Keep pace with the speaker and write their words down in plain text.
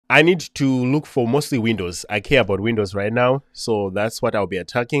I need to look for mostly Windows. I care about Windows right now, so that's what I'll be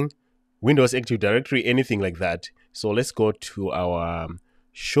attacking. Windows Active Directory, anything like that. So let's go to our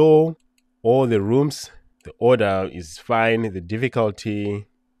show all the rooms. The order is fine. The difficulty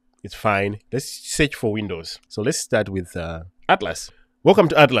is fine. Let's search for Windows. So let's start with Atlas. Welcome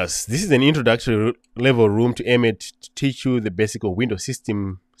to Atlas. This is an introductory level room to aim to teach you the basic of Windows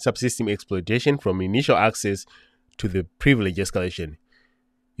system subsystem exploitation from initial access to the privilege escalation.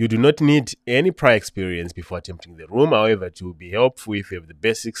 You do not need any prior experience before attempting the room. However, to be helpful if you have the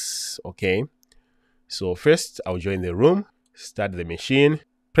basics. Okay. So first, I'll join the room, start the machine.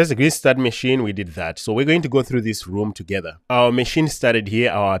 Press the green start machine. We did that. So we're going to go through this room together. Our machine started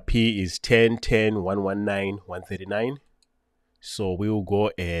here. Our IP is 10.10.119.139. So we will go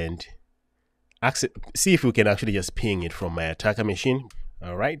and see if we can actually just ping it from my attacker machine.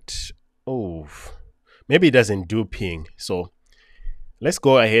 All right. Oh, maybe it doesn't do ping. So let's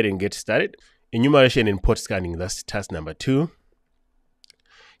go ahead and get started. Enumeration and port scanning. That's task number 2.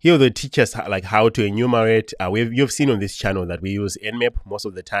 Here they teach us like how to enumerate. You've seen on this channel that we use nmap most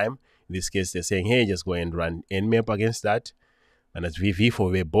of the time. In this case, they're saying, hey, just go and run nmap against that. Minus VV for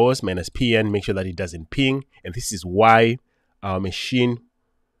verbose, minus PN, make sure that it doesn't ping. And this is why our machine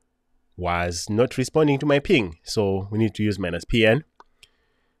was not responding to my ping. So we need to use minus PN.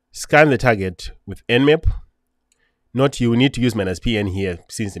 Scan the target with nmap. Note you need to use minus PN here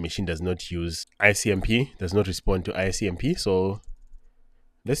since the machine does not use ICMP, does not respond to ICMP. So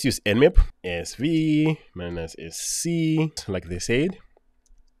let's use nmap, SV minus SC, like they said.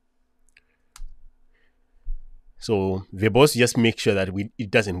 So verbose, just make sure that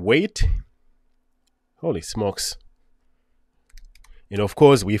it doesn't wait. Holy smokes. And of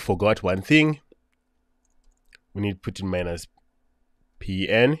course, we forgot one thing. We need to put in minus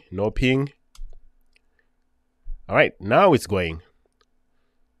PN, no ping. All right, now it's going.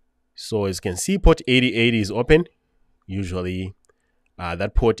 So as you can see, port 8080 is open. Usually,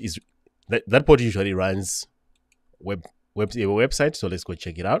 that port usually runs website. So let's go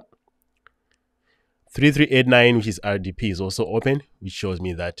check it out. 3389, which is RDP, is also open, which shows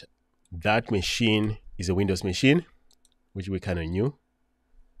me that that machine is a Windows machine, which we kind of knew.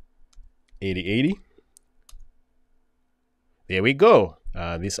 8080. There we go.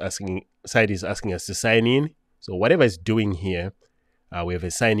 This site is asking us to sign in. So whatever it's doing here, we have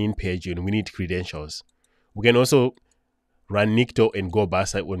a sign-in page and we need credentials. We can also run Nicto and go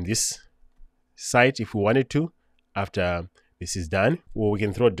Basa on this site if we wanted to after this is done. Or we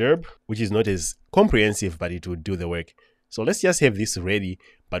can throw derb, which is not as comprehensive, but it would do the work. So let's just have this ready,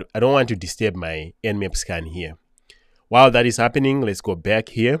 but I don't want to disturb my nmap scan here. While that is happening, let's go back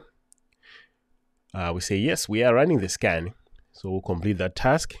here. We say, yes, we are running the scan. So we'll complete that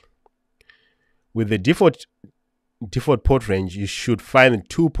task. With the default port range, you should find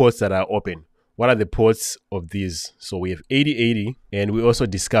 2 ports that are open. What are the ports of these? So we have 8080 and we also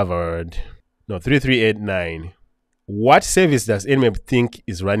discovered, 3389. What service does nmap think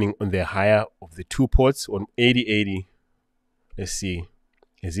is running on the higher of the 2 ports on 8080? Let's see.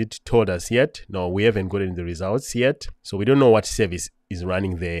 Has it told us yet? No, we haven't gotten the results yet. So we don't know what service is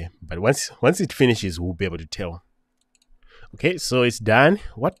running there. But once it finishes, we'll be able to tell. Okay, so it's done.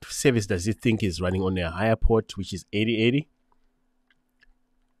 What service does it think is running on a higher port, which is 8080?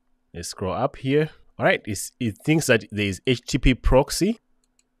 Let's scroll up here. All right, it thinks that there is HTTP proxy.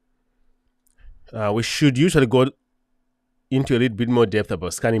 We should usually go into a little bit more depth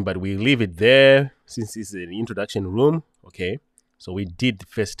about scanning, but we leave it there since it's an introduction room. Okay, so we did the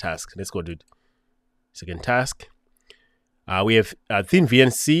first task. Let's go to the second task. We have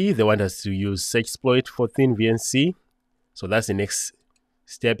ThinVNC. They want us to use sexploit for ThinVNC. So that's the next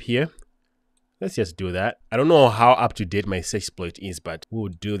step here. Let's just do that. I don't know how up to date my sexploit is, but we'll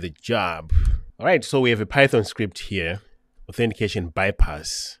do the job. All right, so we have a Python script here, authentication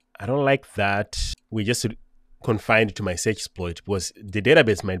bypass. I don't like that. We just confined to my sexploit because the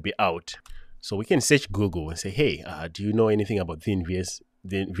database might be out. So we can search Google and say, hey, do you know anything about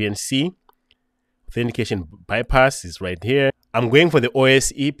ThinVNC? Authentication bypass is right here. I'm going for the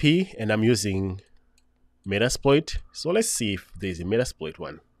OS EP and I'm using Metasploit. So let's see if there's a Metasploit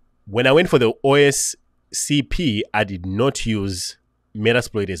one. When I went for the OS CP, I did not use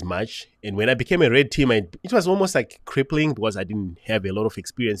Metasploit as much. And when I became a red team, it was almost like crippling because I didn't have a lot of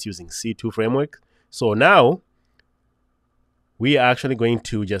experience using C2 framework. So now we are actually going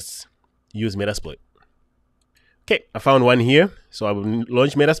to just use Metasploit. Okay, I found one here. So I will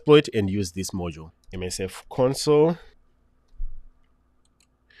launch Metasploit and use this module. MSF console.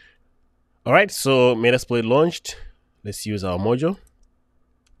 All right, so Metasploit launched. Let's use our module.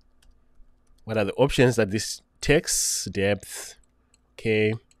 What are the options that this takes? Depth.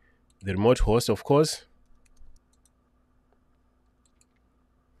 Okay. the remote host, of course.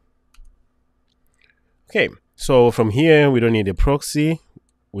 Okay, so from here, we don't need a proxy.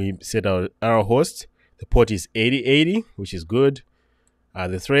 We set our host. The port is 8080, which is good.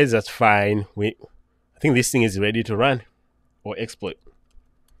 The threads, that's fine. I think this thing is ready to run or exploit.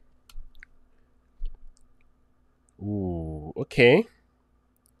 Ooh, okay.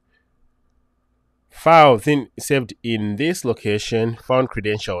 File thing saved in this location found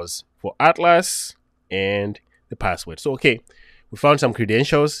credentials for Atlas and the password. So, okay, we found some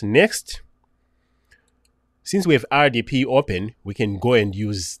credentials. Next, since we have RDP open, we can go and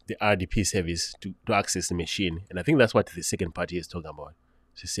use the RDP service to access the machine. And I think that's what the second party is talking about.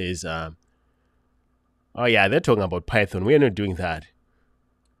 She says, oh yeah, they're talking about Python. We're not doing that.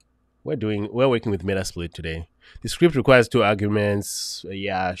 We're working with Metasploit today. The script requires 2 arguments.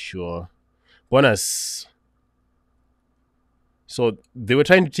 Yeah, sure. Bonus. So they were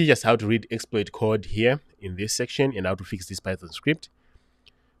trying to teach us how to read exploit code here in this section and how to fix this Python script.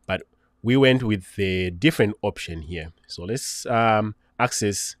 But we went with a different option here. So let's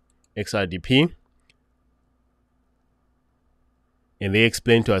access XRDP. And they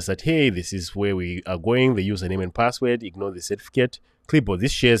explain to us that, hey, this is where we are going. The username and password. Ignore the certificate. Clipboard.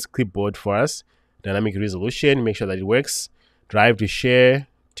 This shares clipboard for us. Dynamic resolution. Make sure that it works. Drive to share.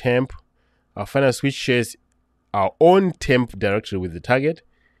 Temp. Our final switch shares our own temp directory with the target.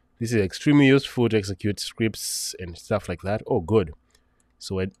 This is extremely useful to execute scripts and stuff like that. Oh, good.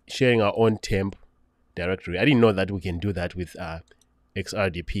 So we're sharing our own temp directory. I didn't know that we can do that with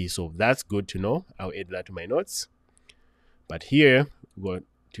XRDP. So that's good to know. I'll add that to my notes. But here, go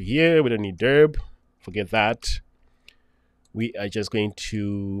to here. We don't need derb. Forget that. We are just going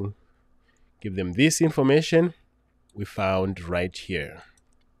to give them this information we found right here.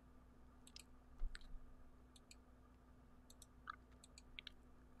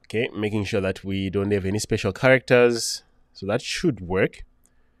 Okay, making sure that we don't have any special characters. So that should work.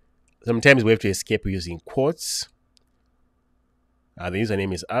 Sometimes we have to escape using quotes. The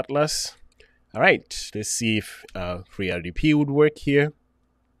username is Atlas. All right, let's see if FreeRDP would work here.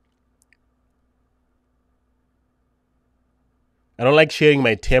 I don't like sharing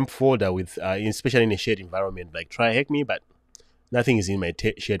my temp folder with, especially in a shared environment like TryHackMe, but nothing is in my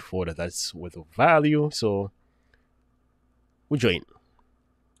shared folder that's worth of value. So we join.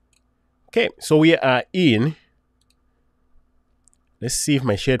 Okay, so we are in. Let's see if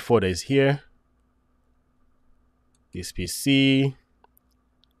my shared folder is here. This PC.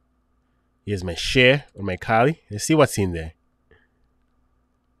 Here's my share on my Kali. Let's see what's in there.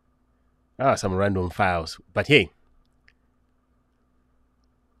 Some random files. But hey,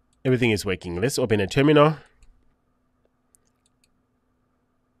 everything is working. Let's open a terminal.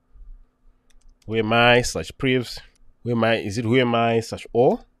 Who am I /privs? Who am I? Is it who am I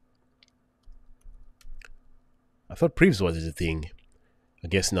 /all? I thought privs was the thing. I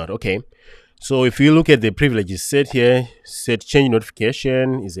guess not. Okay. So if you look at the privileges set here, set change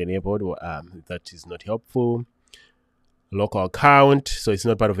notification is enabled. That is not helpful. Local account, so it's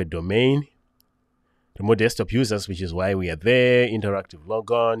not part of a domain. Remote desktop users, which is why we are there. Interactive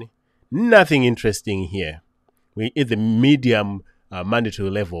logon. Nothing interesting here. We're at the medium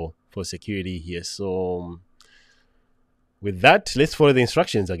mandatory level for security here. So with that, let's follow the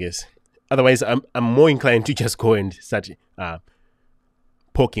instructions, I guess. Otherwise, I'm more inclined to just go and start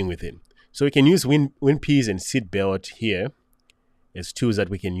poking with it. So we can use WinPeas and seatbelt here as tools that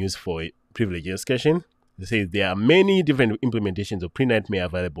we can use for privilege escalation. They say there are many different implementations of pre-nightmare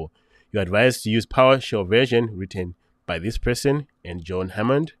available. You're advised to use PowerShell version written by this person and John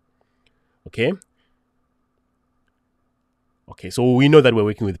Hammond. Okay. Okay, so we know that we're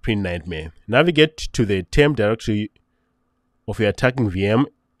working with pre-nightmare. Navigate to the temp directory of your attacking VM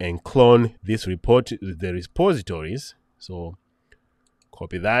and clone this report to the repositories. So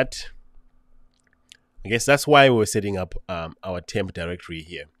copy that. I guess that's why we're setting up our temp directory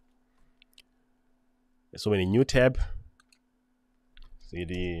here. So in a new tab,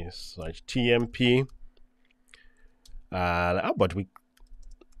 cd/tmp. How about we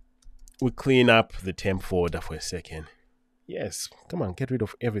clean up the temp folder for a second? Yes, come on, get rid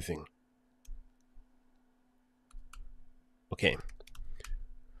of everything. Okay.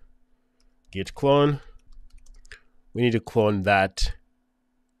 Git clone. We need to clone that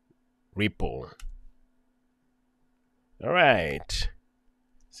repo. All right.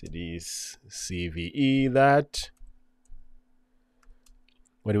 Cds cve that.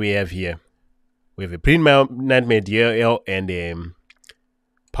 What do we have here? We have a pre-nightmare DLL and a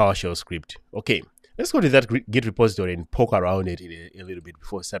PowerShell script. Okay, let's go to that Git repository and poke around it a little bit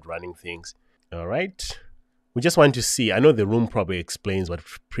before we start running things. All right. We just want to see. I know the room probably explains what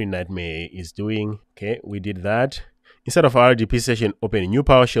PrintNightmare is doing. Okay, we did that. Instead of our RDP session, open a new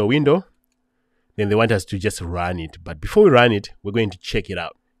PowerShell window. Then they want us to just run it. But before we run it, we're going to check it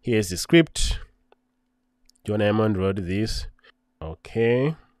out. Here's the script. John Hammond wrote this.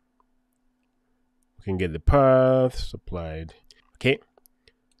 Okay. We can get the path supplied. Okay.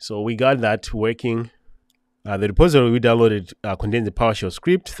 So we got that working. The repository we downloaded contains a PowerShell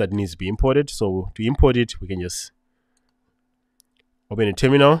script that needs to be imported. So to import it, we can just open a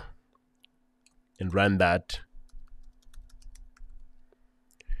terminal and run that.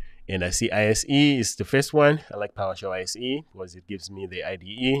 And I see ISE is the first one. I like PowerShell ISE because it gives me the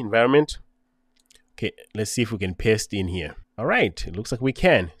IDE environment. Okay, let's see if we can paste in here. All right, it looks like we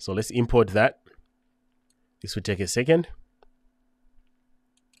can. So let's import that. This will take a second.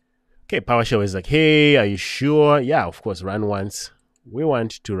 Okay, PowerShell is like, hey, are you sure? Yeah, of course, run once. We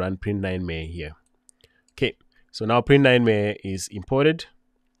want to run PrintNightmare here. Okay, so now PrintNightmare is imported.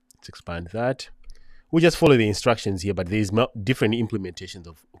 Let's expand that. We just follow the instructions here, but there's different implementations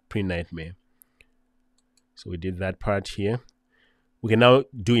of PrintNightmare. So we did that part here. We can now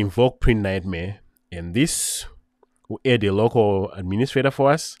do invoke PrintNightmare, and this will add a local administrator for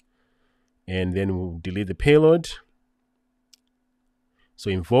us, and then we'll delete the payload. So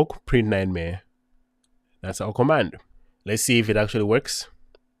invoke PrintNightmare. That's our command. Let's see if it actually works.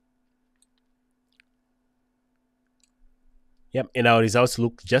 Yep, and our results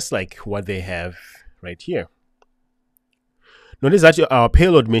look just like what they have right here. Notice that our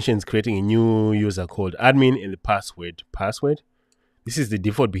payload mentions creating a new user called admin and the password. This is the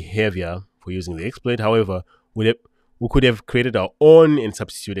default behavior for using the exploit. However, we could have created our own and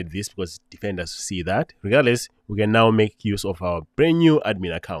substituted this because defenders see that. Regardless, we can now make use of our brand new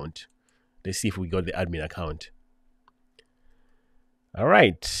admin account. Let's see if we got the admin account. All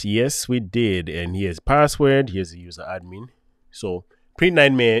right, yes, we did. And here's password, here's the user admin. So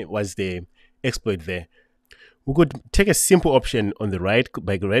PrintNightmare was the exploit there. We could take a simple option on the right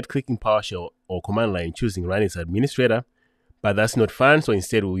by right-clicking PowerShell or command line, choosing Run as Administrator, but that's not fun. So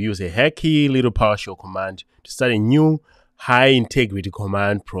instead, we'll use a hacky little PowerShell command to start a new high-integrity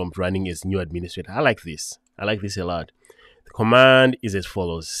command prompt running as new administrator. I like this. I like this a lot. The command is as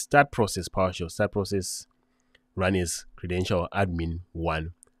follows: start process PowerShell, start process, run as credential admin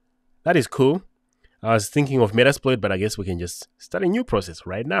 1. That is cool. I was thinking of Metasploit, but I guess we can just start a new process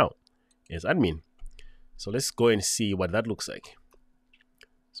right now as admin. So let's go and see what that looks like.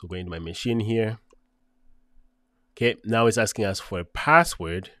 So go into my machine here. Okay, now it's asking us for a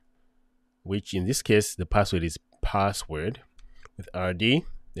password, which in this case, the password is password with RD,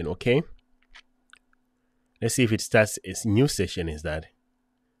 then okay. Let's see if it starts its new session. Is that?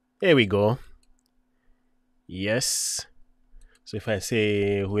 There we go. Yes. So if I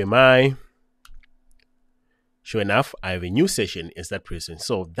say, who am I? Sure enough, I have a new session as that person.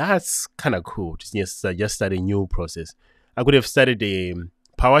 So that's kind of cool to just start a new process. I could have started a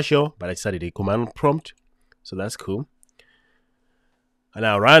PowerShell, but I started a command prompt. So that's cool. And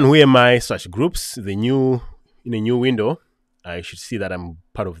I'll run who am I / groups. In a new window, I should see that I'm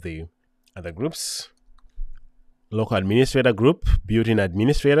part of the other groups. Local administrator group, built-in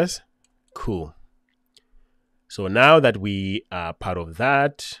administrators. Cool. So now that we are part of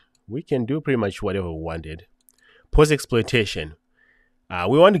that, we can do pretty much whatever we wanted. Post-exploitation.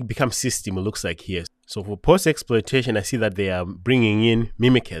 We want to become system, it looks like here. So for post-exploitation, I see that they are bringing in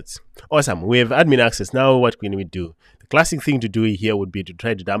mimickets. Awesome. We have admin access. Now what can we do? The classic thing to do here would be to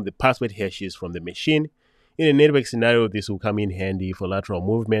try to dump the password hashes from the machine. In a network scenario, this will come in handy for lateral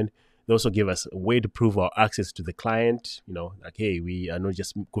movement. They also give us a way to prove our access to the client. You know, like, hey, we are not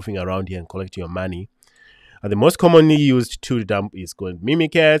just goofing around here and collecting your money. The most commonly used tool to dump is called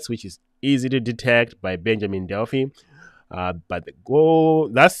Mimikatz, which is easy to detect by Benjamin Delphi. But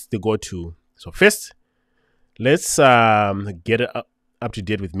that's the go-to. So first, let's get up to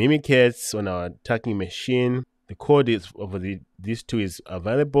date with Mimikatz on our attacking machine. The code is over these two is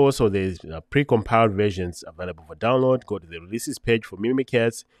available. So there's pre-compiled versions available for download. Go to the releases page for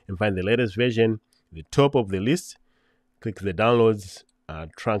Mimikatz and find the latest version at the top of the list. Click the downloads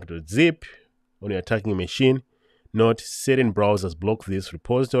trunk.zip on your attacking machine. Note, certain browsers block this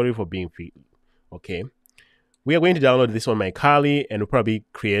repository for being free. Okay. We are going to download this on my Kali and we'll probably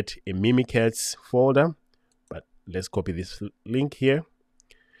create a Mimikatz folder. But let's copy this link here.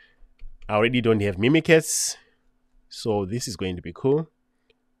 I already don't have Mimikatz, so this is going to be cool.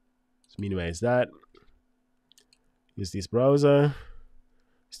 Let's minimize that. Use this browser.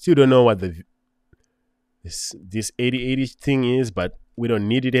 Still don't know what this 8080 thing is, but we don't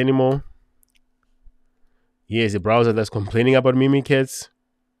need it anymore. Here's a browser that's complaining about Mimikatz.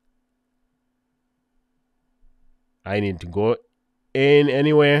 I need to go in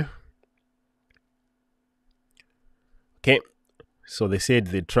anywhere. Okay, so they said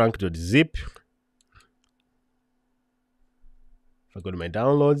the trunk.zip. If I go to my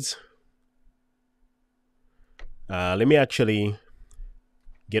downloads, let me actually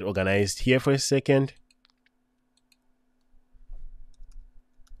get organized here for a second.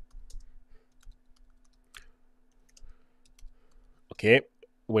 Okay,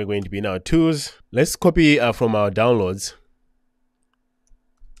 we're going to be in our tools. Let's copy from our downloads.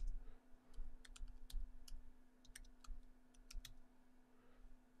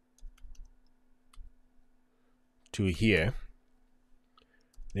 To here.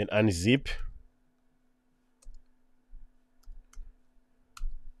 Then unzip.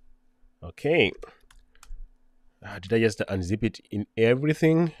 Okay. Did I just unzip it in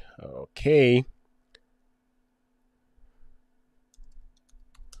everything? Okay.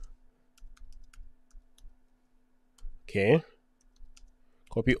 Okay.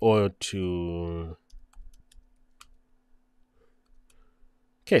 Copy all to...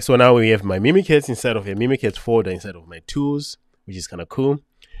 Okay, so now we have my Mimikatz inside of a Mimikatz folder inside of my tools, which is kind of cool.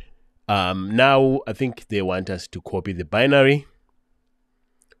 Now I think they want us to copy the binary.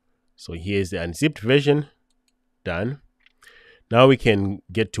 So here's the unzipped version. Done. Now we can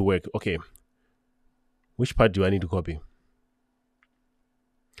get to work. Okay. Which part do I need to copy?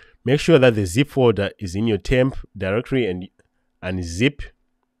 Make sure that the zip folder is in your temp directory and unzip.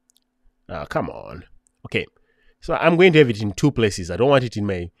 Come on. Okay. So I'm going to have it in two places. I don't want it in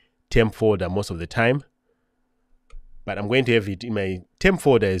my temp folder most of the time, but I'm going to have it in my temp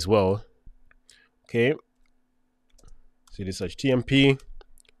folder as well. Okay. So this is TMP.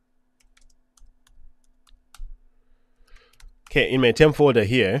 Okay, in my temp folder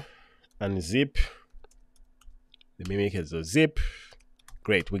here, unzip. The mimic has a zip.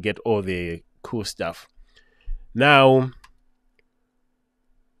 Great, we get all the cool stuff. Now,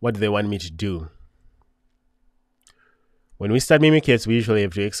 what do they want me to do? When we start Mimikatz, we usually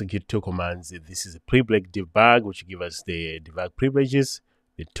have to execute two commands. This is a privilege debug, which gives us the debug privileges.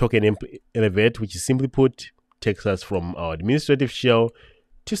 The token elevate, which is simply put, takes us from our administrative shell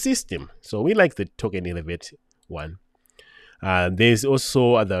to system. So we like the token elevate one. There's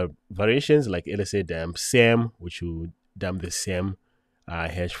also other variations like LSA dump SAM, which will dump the SAM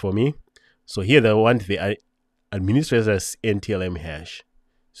hash for me. So here they want the administrator's NTLM hash.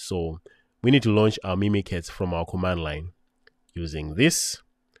 So we need to launch our Mimikatz from our command line using this.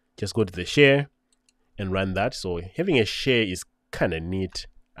 Just go to the share and run that. So having a share is kind of neat,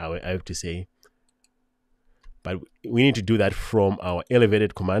 I have to say. But we need to do that from our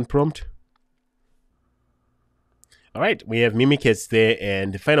elevated command prompt. All right, we have Mimikatz there,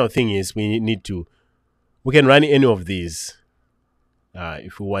 and the final thing is we can run any of these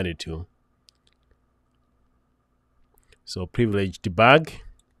if we wanted to. So privilege debug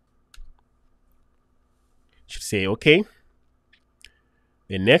should say okay.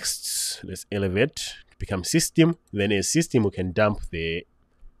 Then next, let's elevate to become system. Then as system, we can dump the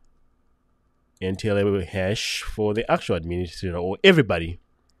NTLM hash for the actual administrator or everybody.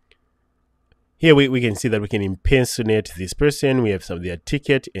 Here we can see that we can impersonate this person. We have some of their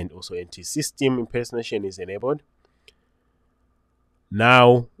ticket and also anti-system impersonation is enabled.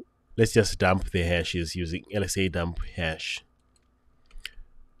 Now, let's just dump the hashes using LSA dump hash.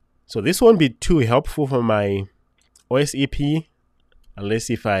 So this won't be too helpful for my OSEP unless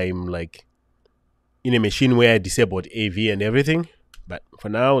if I'm like in a machine where I disabled AV and everything. But for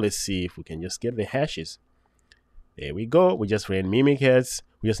now, let's see if we can just get the hashes. There we go. We just ran Mimikatz.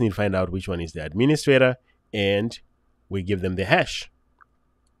 We just need to find out which one is the administrator, and we give them the hash.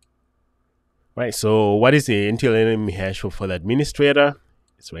 Right, so what is the NTLM hash for the administrator?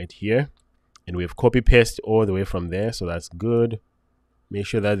 It's right here. And we've copy paste all the way from there, so that's good. Make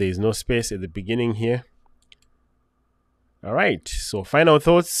sure that there is no space at the beginning here. All right, so final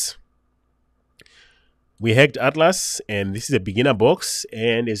thoughts. We hacked Atlas, and this is a beginner box.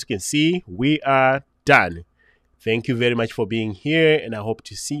 And as you can see, we are done. Thank you very much for being here, and I hope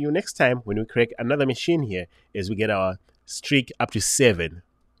to see you next time when we crack another machine here as we get our streak up to 7.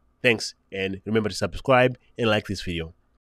 Thanks, and remember to subscribe and like this video.